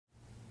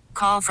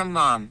Call from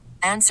mom.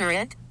 Answer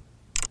it.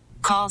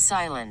 Call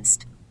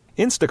silenced.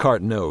 Instacart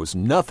knows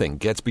nothing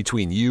gets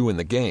between you and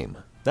the game.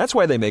 That's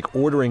why they make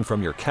ordering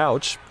from your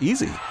couch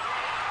easy.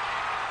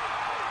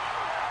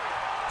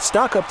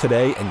 Stock up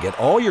today and get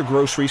all your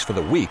groceries for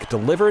the week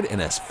delivered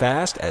in as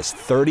fast as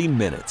 30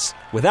 minutes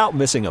without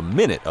missing a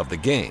minute of the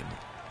game.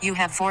 You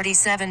have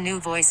 47 new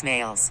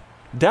voicemails.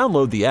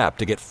 Download the app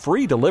to get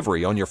free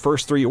delivery on your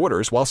first 3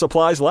 orders while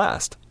supplies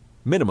last.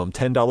 Minimum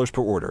 $10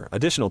 per order.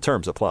 Additional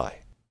terms apply.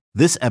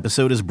 This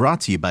episode is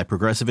brought to you by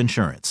Progressive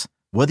Insurance.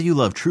 Whether you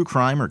love true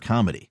crime or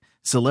comedy,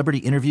 celebrity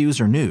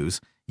interviews or news,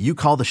 you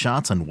call the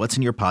shots on what's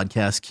in your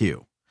podcast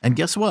queue. And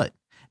guess what?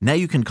 Now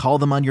you can call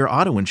them on your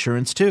auto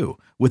insurance too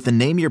with the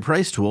Name Your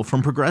Price tool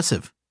from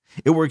Progressive.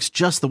 It works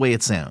just the way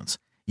it sounds.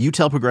 You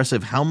tell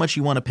Progressive how much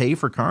you want to pay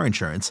for car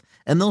insurance,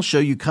 and they'll show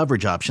you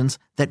coverage options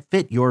that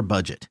fit your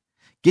budget.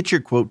 Get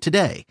your quote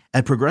today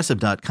at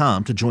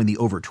Progressive.com to join the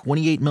over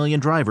 28 million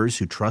drivers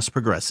who trust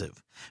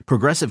Progressive.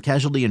 Progressive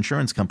Casualty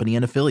Insurance Company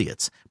and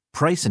Affiliates.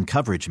 Price and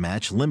coverage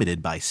match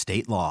limited by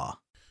state law.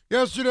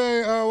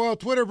 Yesterday,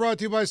 Twitter brought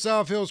to you by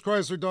South Hills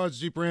Chrysler Dodge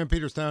Jeep Ram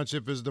Peters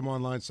Township. Visit them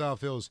online,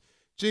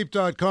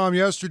 southhillsjeep.com.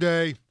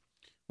 Yesterday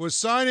was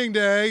signing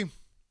day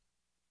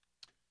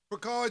for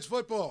college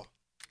football.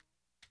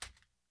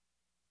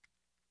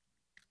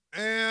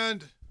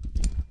 And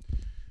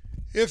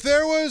if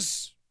there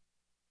was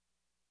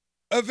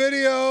a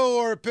video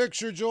or a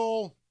picture,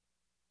 Joel,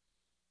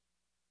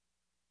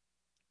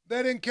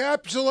 that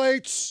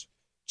encapsulates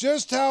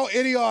just how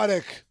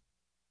idiotic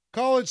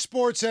college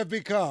sports have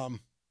become,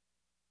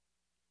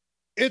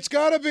 it's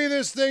got to be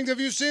this thing. Have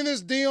you seen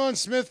this Deion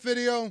Smith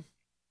video?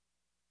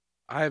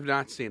 I have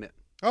not seen it.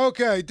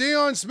 Okay,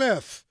 Deion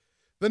Smith,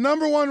 the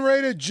number 1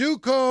 rated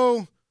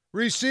JUCO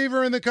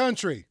receiver in the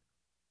country,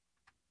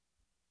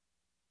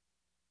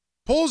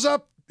 pulls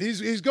up.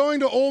 He's going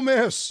to Ole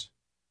Miss.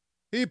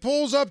 He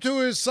pulls up to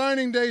his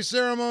signing day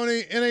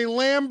ceremony in a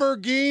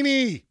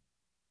Lamborghini.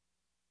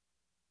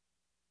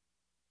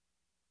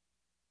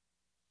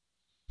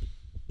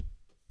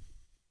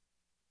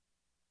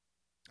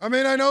 I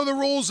mean, I know the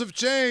rules have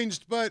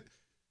changed, but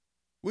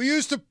we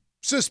used to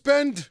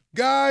suspend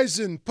guys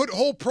and put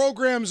whole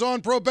programs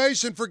on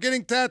probation for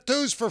getting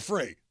tattoos for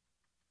free.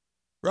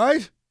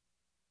 Right?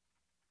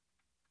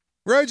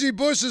 Reggie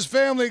Bush's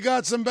family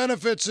got some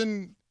benefits,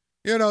 and,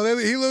 he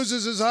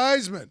loses his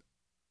Heisman.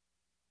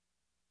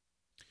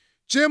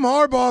 Jim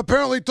Harbaugh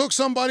apparently took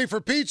somebody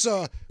for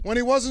pizza when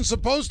he wasn't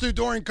supposed to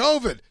during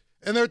COVID,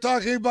 and they're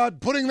talking about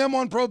putting them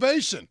on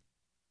probation.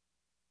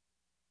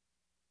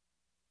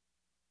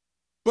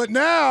 But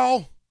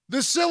now,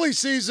 the silly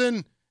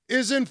season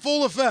is in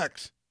full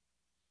effect.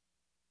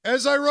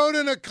 As I wrote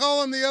in a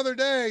column the other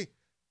day,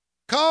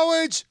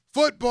 college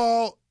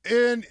football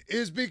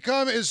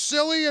is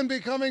silly and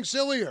becoming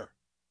sillier.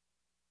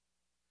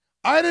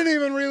 I didn't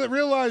even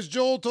realize,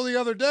 Joel, till the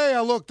other day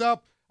I looked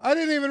up, I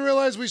didn't even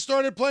realize we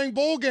started playing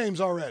bowl games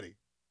already.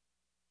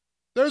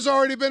 There's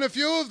already been a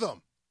few of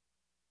them.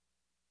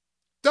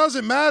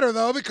 Doesn't matter,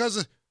 though,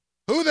 because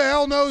who the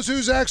hell knows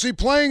who's actually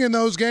playing in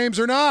those games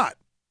or not?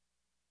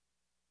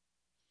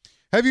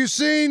 Have you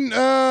seen,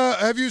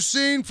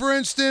 for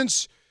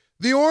instance,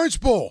 the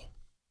Orange Bowl?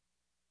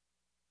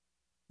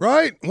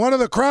 Right? One of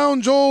the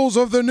crown jewels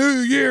of the New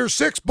Year's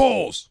Six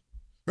Bowls.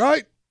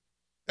 Right?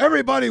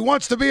 Everybody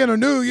wants to be in a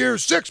New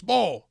Year's Six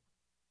Bowl.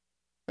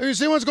 Have you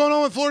seen what's going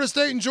on with Florida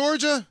State and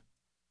Georgia?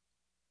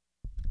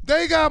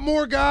 They got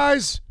more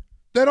guys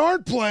that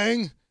aren't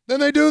playing than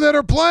they do that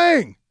are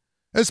playing,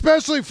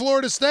 especially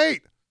Florida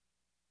State.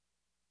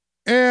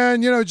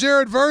 And,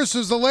 Jared Verse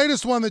is the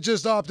latest one that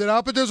just opted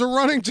out, but there's a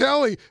running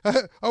tally.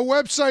 A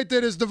website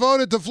that is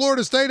devoted to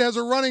Florida State has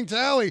a running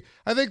tally.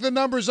 I think the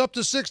number's up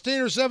to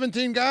 16 or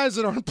 17 guys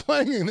that aren't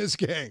playing in this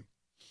game,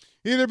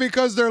 either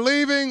because they're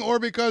leaving or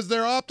because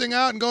they're opting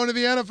out and going to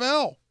the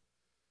NFL.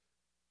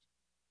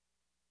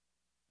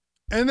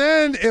 And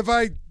then, if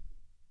I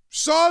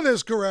saw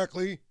this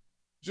correctly,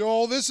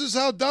 Joel, this is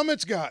how dumb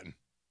it's gotten.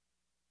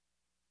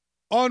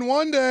 On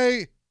one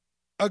day,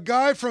 a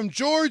guy from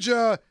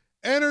Georgia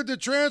entered the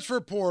transfer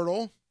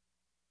portal.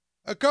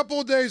 A couple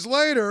of days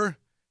later,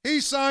 he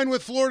signed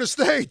with Florida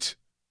State.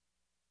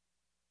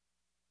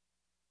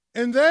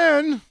 And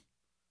then,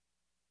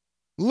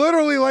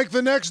 literally like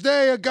the next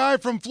day, a guy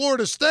from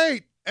Florida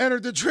State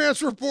entered the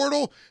transfer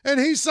portal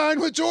and he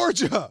signed with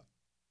Georgia.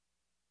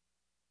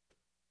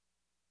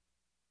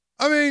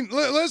 I mean,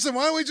 listen,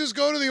 why don't we just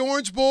go to the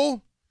Orange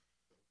Bowl?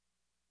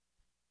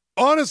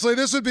 Honestly,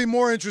 this would be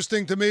more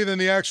interesting to me than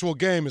the actual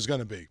game is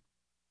going to be.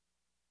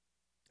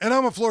 And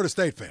I'm a Florida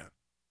State fan.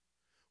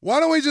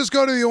 Why don't we just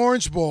go to the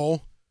Orange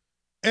Bowl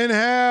and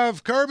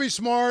have Kirby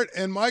Smart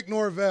and Mike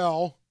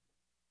Norvell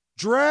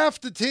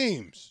draft the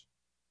teams?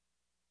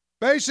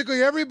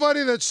 Basically,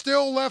 everybody that's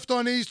still left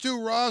on these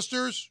two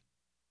rosters,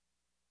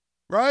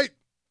 right?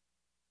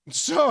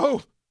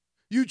 So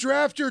you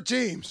draft your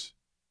teams,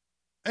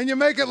 and you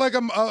make it like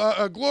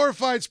a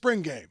glorified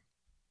spring game.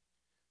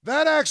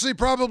 That actually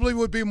probably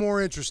would be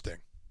more interesting.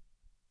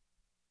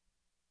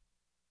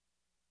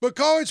 But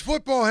college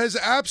football has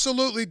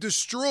absolutely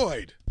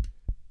destroyed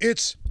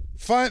its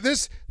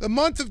the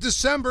month of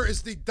December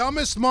is the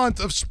dumbest month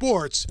of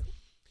sports.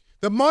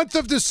 The month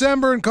of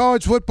December in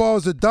college football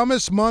is the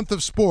dumbest month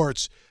of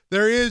sports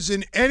there is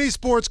in any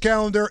sports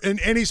calendar in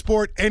any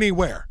sport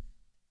anywhere.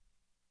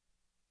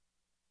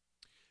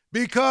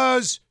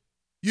 Because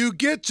you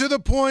get to the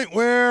point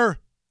where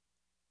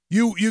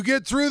you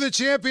get through the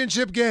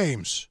championship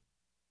games.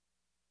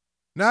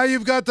 Now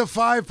you've got the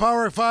 5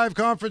 Power 5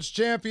 conference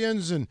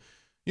champions, and,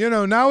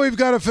 now we've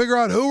got to figure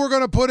out who we're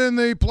going to put in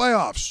the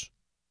playoffs.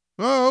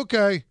 Oh,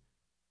 okay.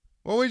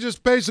 Well, we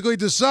just basically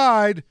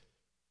decide,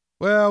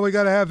 well, we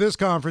got to have this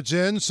conference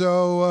in,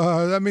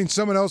 so that means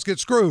someone else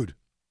gets screwed.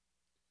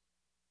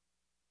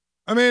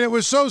 I mean, it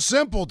was so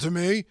simple to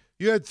me.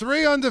 You had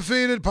 3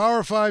 undefeated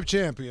Power 5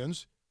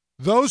 champions.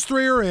 Those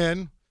 3 are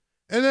in.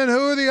 And then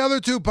who are the other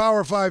 2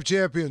 Power 5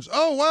 champions?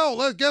 Oh,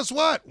 well, guess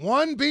what?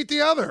 One beat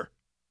the other.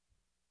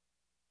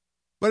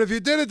 But if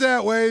you did it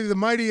that way, the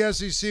mighty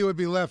SEC would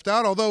be left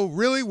out. Although,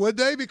 really, would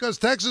they? Because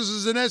Texas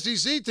is an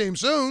SEC team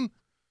soon.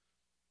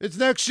 It's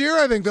next year,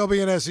 I think, they'll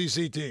be an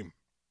SEC team.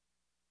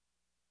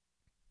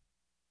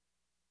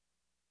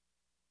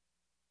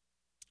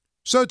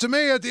 So to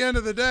me, at the end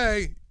of the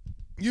day,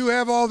 you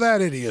have all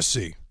that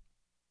idiocy.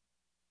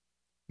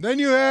 Then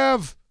you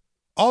have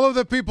all of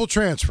the people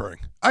transferring.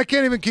 I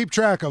can't even keep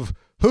track of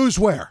who's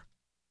where.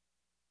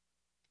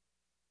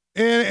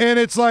 And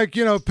it's like,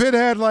 Pitt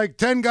had like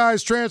 10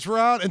 guys transfer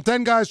out and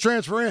 10 guys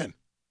transfer in.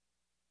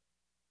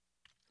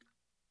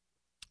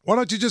 Why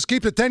don't you just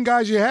keep the 10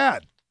 guys you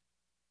had?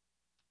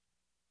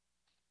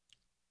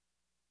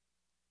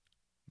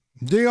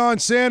 Deion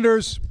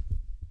Sanders,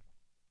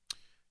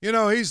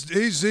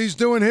 he's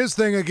doing his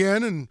thing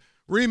again and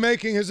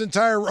remaking his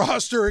entire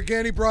roster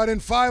again. He brought in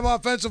 5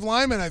 offensive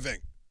linemen, I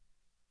think.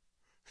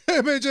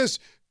 I mean,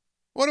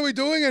 what are we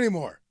doing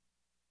anymore?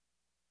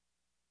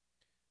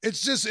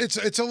 It's just,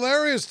 it's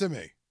hilarious to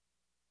me.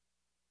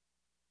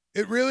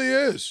 It really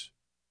is.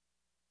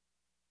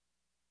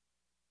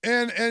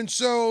 And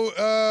so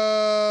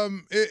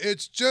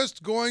it's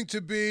just going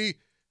to be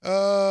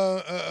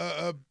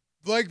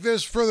like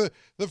this for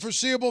the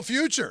foreseeable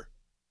future.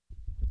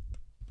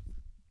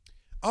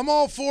 I'm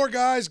all for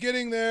guys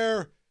getting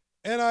their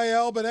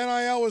NIL, but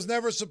NIL was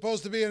never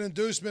supposed to be an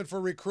inducement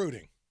for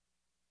recruiting.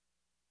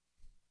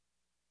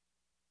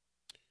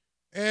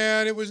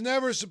 And it was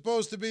never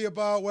supposed to be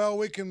about, well,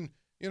 we can,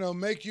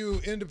 make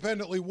you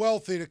independently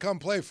wealthy to come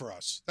play for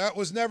us. That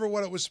was never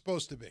what it was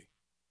supposed to be.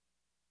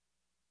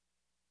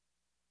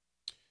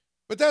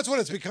 But that's what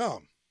it's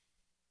become.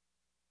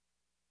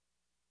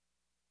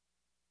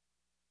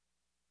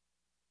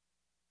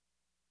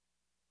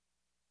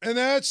 And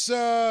that's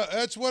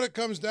what it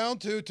comes down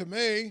to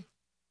me.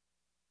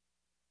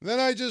 Then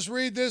I just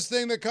read this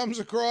thing that comes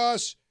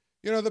across,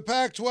 the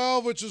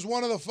Pac-12, which is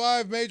one of the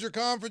 5 major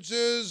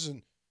conferences,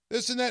 and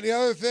this and that and the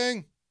other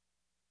thing.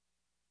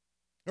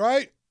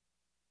 Right?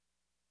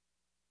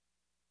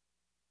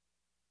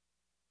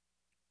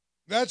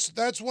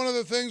 That's one of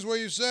the things where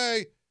you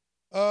say,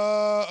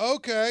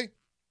 okay,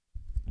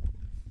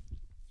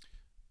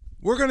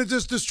 we're going to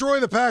just destroy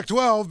the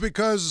Pac-12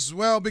 because.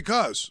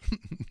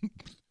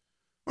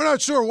 We're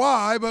not sure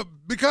why, but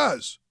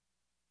because.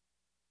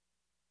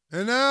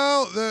 And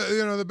now,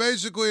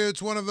 basically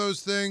it's one of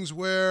those things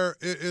where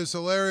it is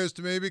hilarious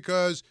to me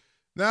because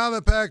now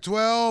the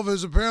Pac-12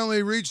 has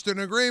apparently reached an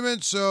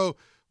agreement, so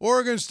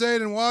Oregon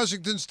State and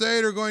Washington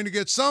State are going to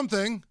get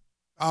something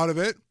out of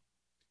it.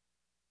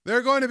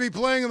 They're going to be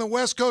playing in the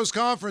West Coast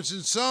Conference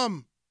in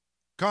some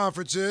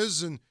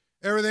conferences and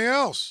everything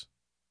else.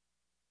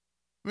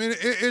 I mean,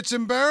 it's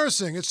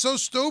embarrassing. It's so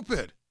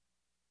stupid.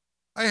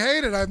 I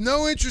hate it. I have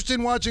no interest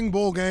in watching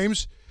bowl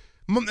games,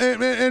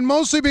 and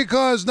mostly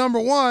because, number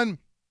one,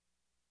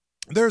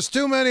 there's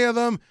too many of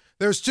them.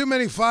 There's too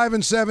many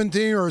 5-7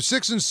 teams or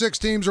 6-6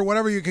 teams or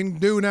whatever you can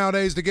do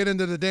nowadays to get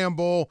into the damn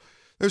bowl.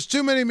 There's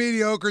too many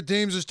mediocre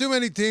teams. There's too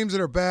many teams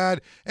that are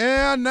bad.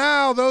 And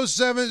now those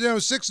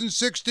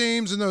 6-6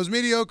 teams and those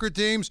mediocre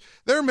teams,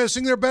 they're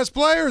missing their best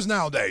players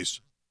nowadays,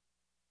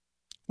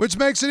 which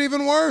makes it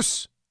even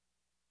worse.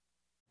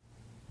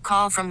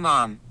 Call from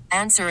mom.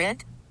 Answer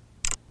it.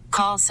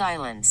 Call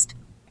silenced.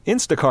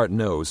 Instacart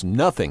knows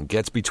nothing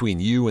gets between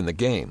you and the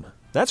game.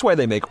 That's why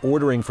they make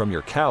ordering from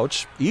your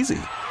couch easy.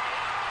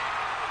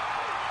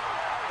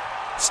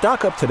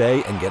 Stock up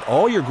today and get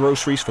all your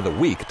groceries for the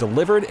week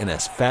delivered in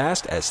as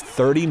fast as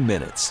 30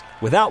 minutes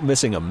without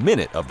missing a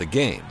minute of the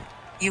game.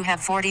 You have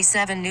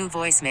 47 new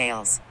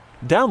voicemails.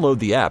 Download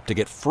the app to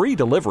get free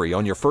delivery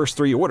on your first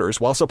 3 orders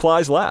while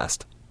supplies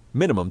last.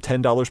 Minimum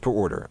 $10 per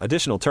order.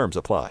 Additional terms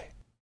apply.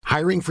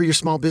 Hiring for your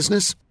small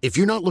business? If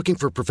you're not looking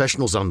for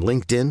professionals on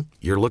LinkedIn,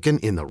 you're looking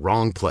in the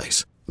wrong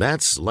place.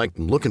 That's like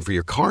looking for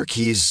your car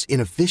keys in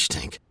a fish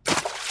tank.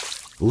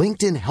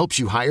 LinkedIn helps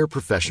you hire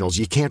professionals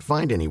you can't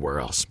find anywhere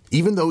else,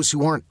 even those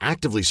who aren't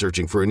actively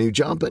searching for a new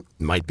job but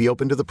might be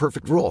open to the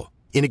perfect role.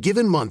 In a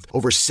given month,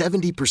 over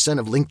 70%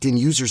 of LinkedIn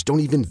users don't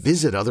even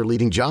visit other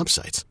leading job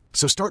sites.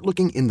 So start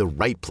looking in the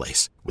right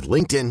place. With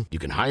LinkedIn, you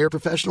can hire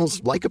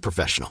professionals like a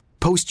professional.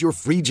 Post your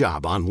free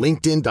job on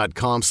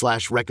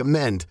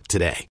linkedin.com/recommend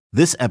today.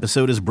 This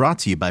episode is brought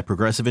to you by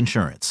Progressive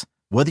Insurance.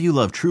 Whether you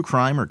love true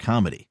crime or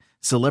comedy,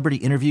 celebrity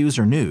interviews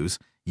or news,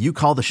 you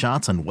call the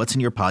shots on what's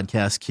in your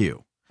podcast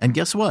queue. And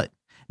guess what?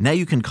 Now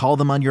you can call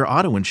them on your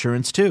auto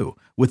insurance too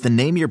with the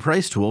Name Your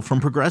Price tool from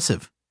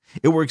Progressive.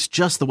 It works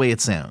just the way it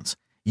sounds.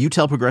 You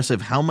tell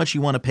Progressive how much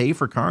you want to pay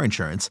for car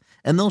insurance,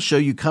 and they'll show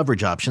you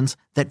coverage options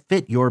that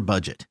fit your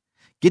budget.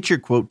 Get your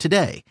quote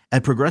today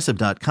at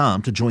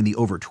Progressive.com to join the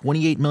over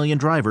 28 million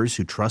drivers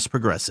who trust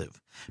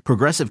Progressive.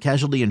 Progressive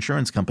Casualty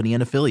Insurance Company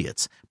and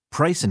Affiliates.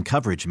 Price and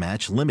coverage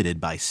match limited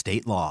by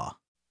state law.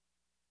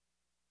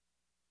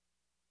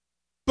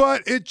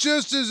 But it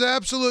just is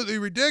absolutely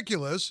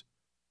ridiculous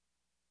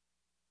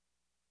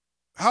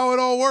how it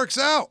all works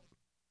out.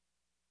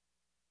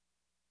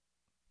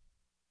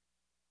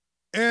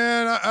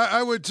 And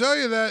I would tell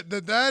you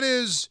that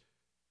is,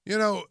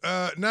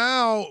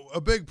 now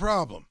a big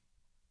problem.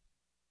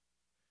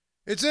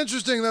 It's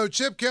interesting, though,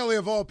 Chip Kelly,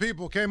 of all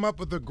people, came up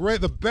with the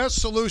best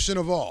solution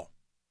of all.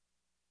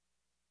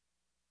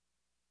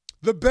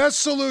 The best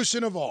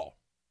solution of all.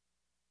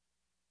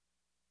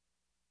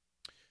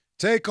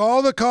 Take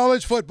all the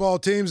college football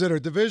teams that are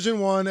Division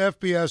I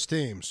FBS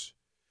teams,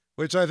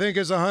 which I think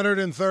is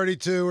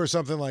 132 or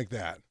something like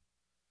that.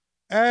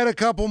 Add a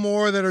couple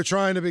more that are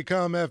trying to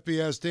become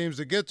FBS teams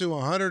to get to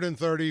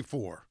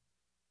 134.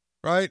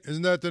 Right?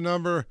 Isn't that the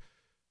number?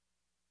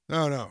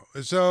 No.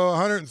 So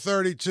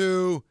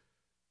 132,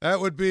 that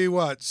would be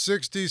what?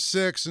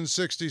 66 and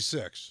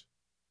 66.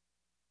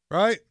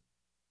 Right?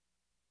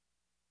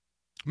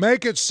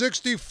 Make it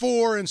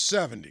 64 and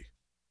 70.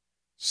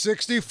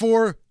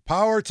 64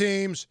 power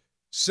teams,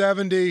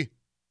 70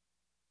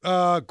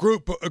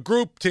 group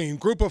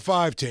of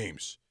 5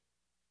 teams.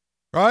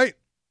 Right?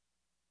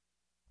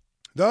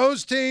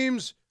 Those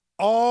teams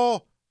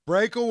all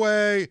break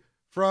away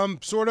from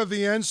sort of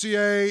the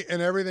NCAA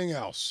and everything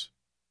else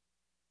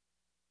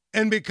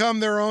and become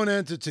their own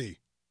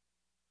entity.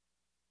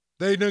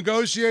 They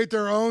negotiate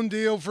their own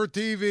deal for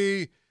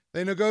TV.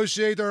 They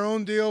negotiate their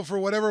own deal for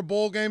whatever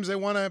bowl games they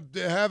want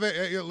to have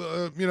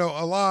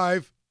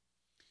alive.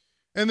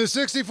 And the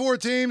 64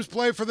 teams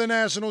play for the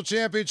national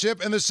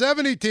championship, and the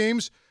 70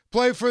 teams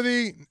play for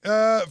the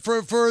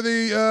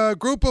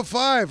group of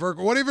 5 or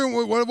whatever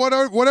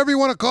you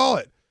want to call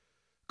it.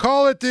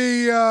 Call it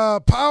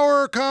the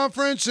Power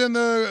Conference and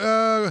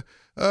the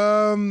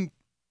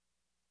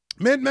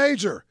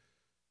mid-major.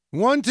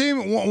 One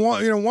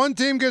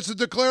team gets to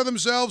declare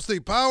themselves the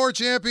Power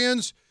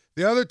champions.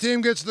 The other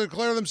team gets to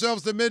declare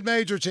themselves the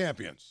mid-major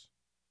champions.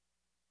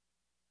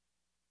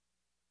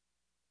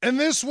 And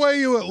this way,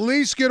 you at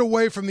least get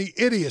away from the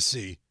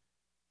idiocy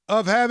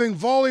of having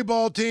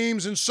volleyball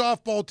teams and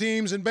softball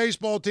teams and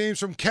baseball teams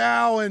from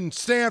Cal and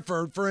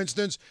Stanford, for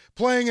instance,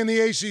 playing in the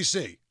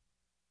ACC.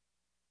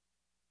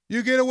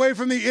 You get away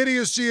from the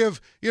idiocy of,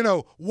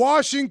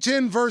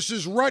 Washington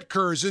versus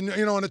Rutgers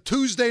on a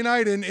Tuesday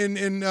night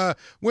in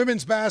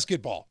women's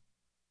basketball,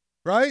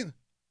 right?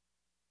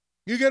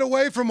 You get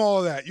away from all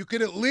of that. You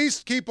could at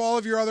least keep all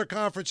of your other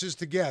conferences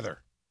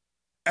together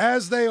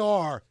as they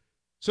are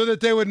so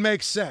that they would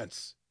make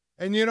sense.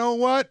 And you know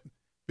what?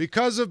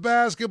 Because of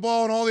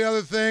basketball and all the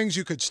other things,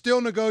 you could still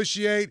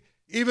negotiate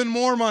even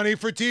more money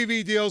for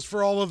TV deals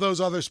for all of those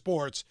other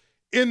sports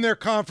in their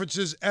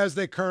conferences as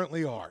they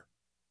currently are.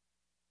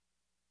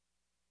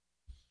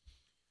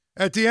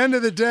 At the end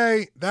of the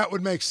day, that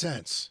would make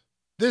sense.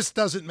 This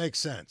doesn't make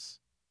sense.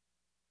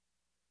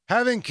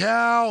 Having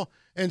Cal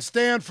and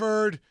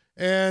Stanford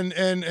and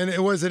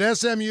was it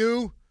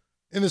SMU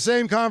in the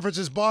same conference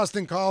as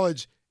Boston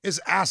College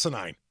is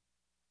asinine.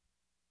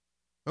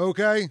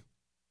 Okay?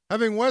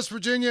 Having West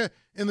Virginia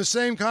in the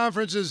same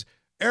conference as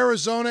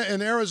Arizona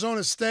and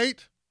Arizona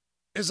State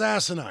is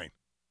asinine.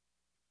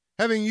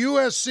 Having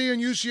USC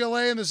and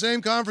UCLA in the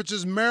same conference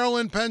as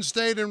Maryland, Penn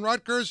State, and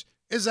Rutgers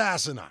is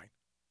asinine.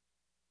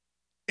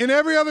 In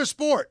every other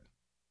sport,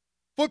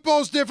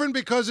 football's different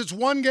because it's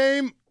one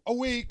game a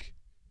week,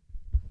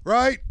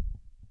 right?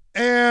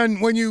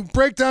 And when you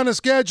break down a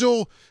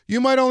schedule,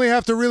 you might only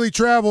have to really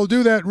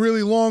do that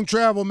really long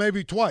travel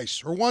maybe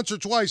twice or once or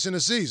twice in a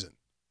season.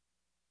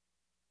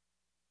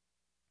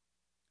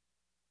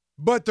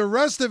 But the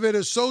rest of it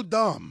is so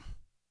dumb.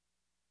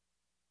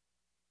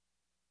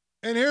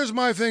 And here's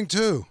my thing,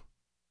 too.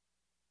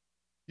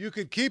 You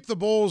could keep the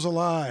bowls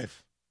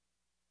alive.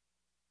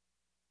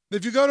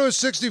 If you go to a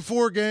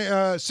 64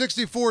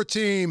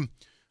 team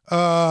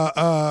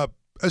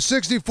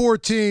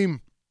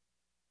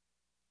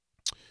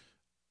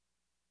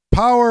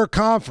power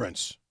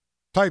conference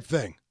type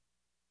thing,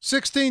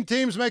 16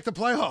 teams make the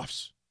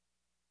playoffs.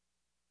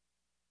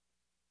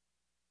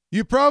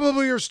 You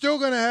probably are still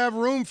going to have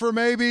room for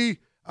maybe,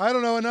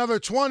 another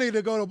 20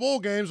 to go to bowl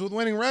games with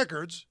winning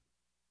records.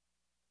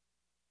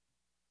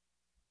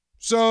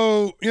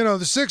 So,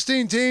 the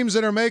 16 teams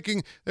that are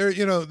making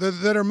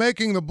that are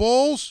making the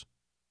bowls,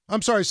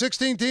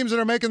 16 teams that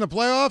are making the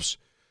playoffs,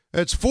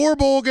 it's 4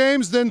 bowl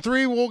games, then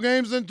 3 bowl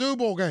games, then 2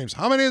 bowl games.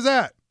 How many is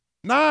that?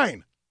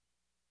 9.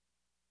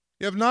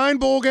 You have 9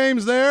 bowl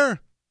games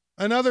there.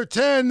 Another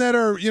 10 that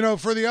are,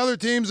 for the other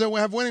teams that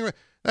have winning.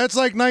 That's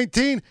like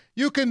 19.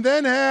 You can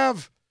then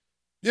have,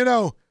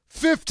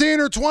 15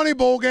 or 20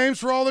 bowl games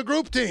for all the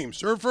group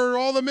teams or for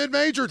all the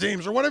mid-major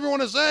teams or whatever you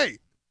want to say.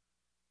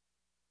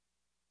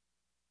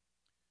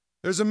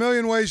 There's a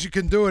million ways you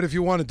can do it if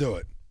you want to do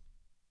it.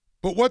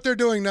 But what they're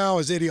doing now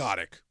is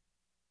idiotic.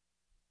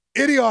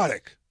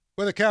 Idiotic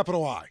with a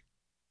capital I.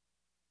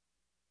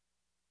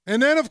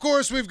 And then, of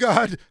course, we've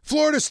got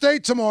Florida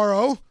State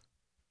tomorrow.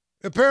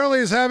 Apparently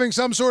is having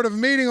some sort of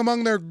meeting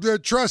among their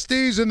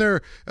trustees and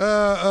their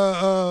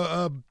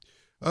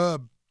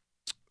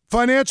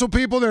financial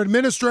people, their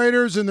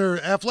administrators, and their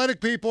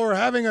athletic people are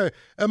having an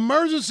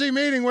emergency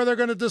meeting where they're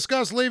going to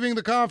discuss leaving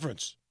the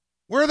conference.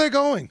 Where are they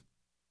going?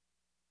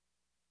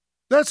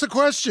 That's the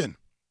question.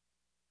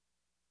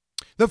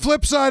 The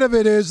flip side of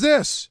it is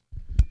this.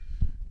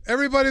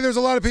 There's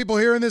a lot of people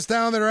here in this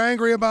town that are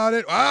angry about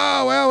it.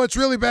 Oh, well, it's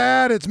really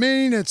bad. It's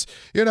mean. It's,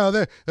 they're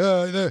going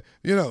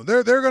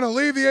to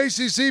leave the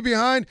ACC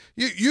behind.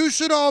 You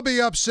should all be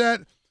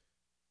upset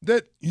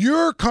that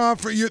your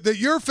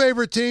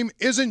favorite team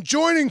isn't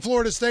joining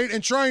Florida State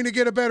and trying to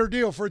get a better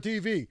deal for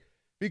TV.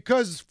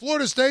 Because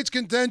Florida State's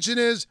contention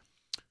is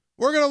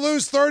we're going to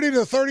lose $30 to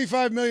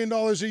 $35 million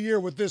a year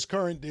with this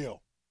current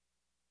deal.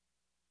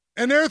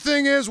 And their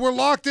thing is we're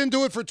locked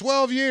into it for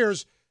 12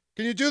 years.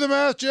 Can you do the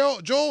math,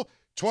 Joel?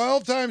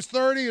 12 times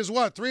 30 is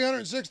what?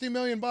 $360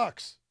 million.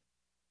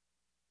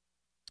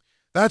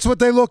 That's what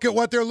they look at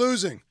what they're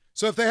losing.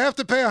 So if they have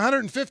to pay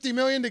 $150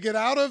 million to get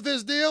out of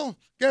this deal,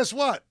 guess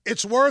what?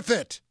 It's worth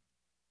it.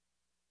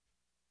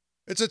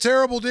 It's a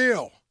terrible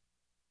deal.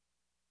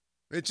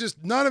 It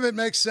just, none of it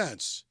makes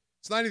sense.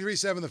 It's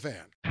 93.7 The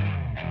Fan.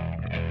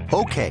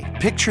 Okay,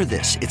 picture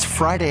this. It's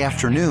Friday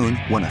afternoon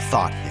when a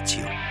thought hits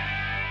you.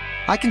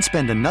 I can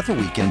spend another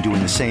weekend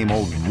doing the same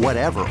old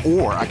whatever,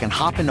 or I can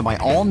hop into my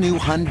all-new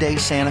Hyundai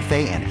Santa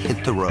Fe and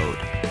hit the road.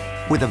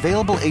 With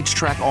available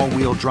H-Track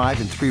all-wheel drive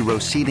and 3-row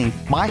seating,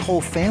 my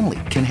whole family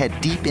can head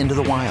deep into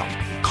the wild.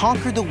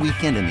 Conquer the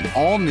weekend in the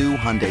all-new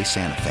Hyundai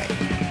Santa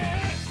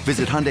Fe.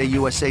 Visit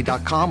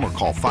HyundaiUSA.com or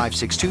call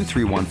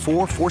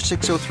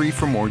 562-314-4603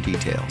 for more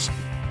details.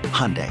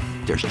 Hyundai,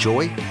 there's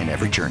joy in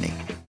every journey.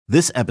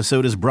 This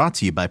episode is brought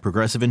to you by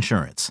Progressive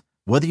Insurance.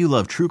 Whether you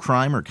love true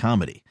crime or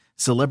comedy,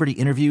 celebrity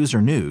interviews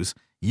or news,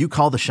 you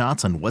call the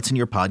shots on what's in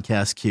your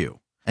podcast queue.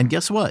 And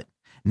guess what?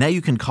 Now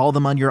you can call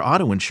them on your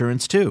auto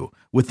insurance too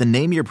with the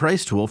Name Your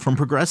Price tool from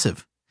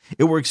Progressive.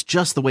 It works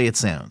just the way it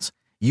sounds.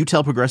 You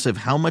tell Progressive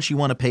how much you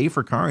want to pay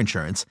for car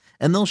insurance,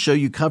 and they'll show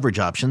you coverage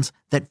options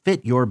that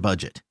fit your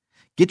budget.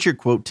 Get your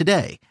quote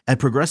today at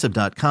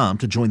Progressive.com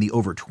to join the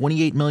over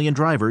 28 million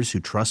drivers who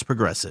trust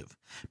Progressive.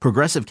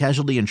 Progressive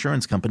Casualty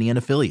Insurance Company and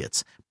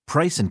Affiliates.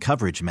 Price and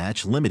coverage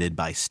match limited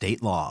by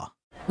state law.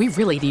 We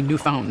really need new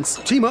phones.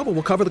 T-Mobile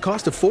will cover the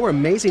cost of 4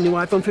 amazing new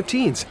iPhone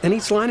 15s, and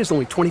each line is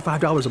only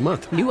 $25 a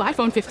month. New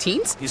iPhone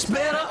 15s? It's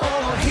better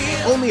over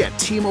here. Only at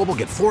T-Mobile,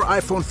 get 4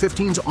 iPhone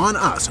 15s on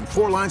us and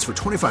 4 lines for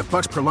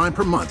 $25 per line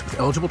per month with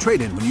eligible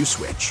trade-in when you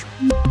switch.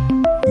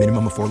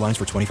 Minimum of 4 lines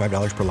for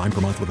 $25 per line per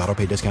month with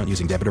autopay discount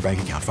using debit or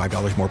bank account.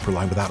 $5 more per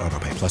line without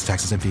autopay, plus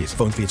taxes and fees.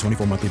 Phone fee at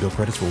 24 monthly bill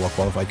credits for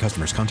well-qualified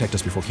customers. Contact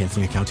us before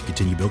canceling account to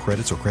continue bill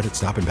credits or credit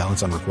stop and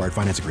balance on required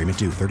finance agreement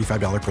due.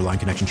 $35 per line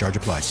connection charge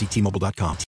applies. See T-Mobile.com.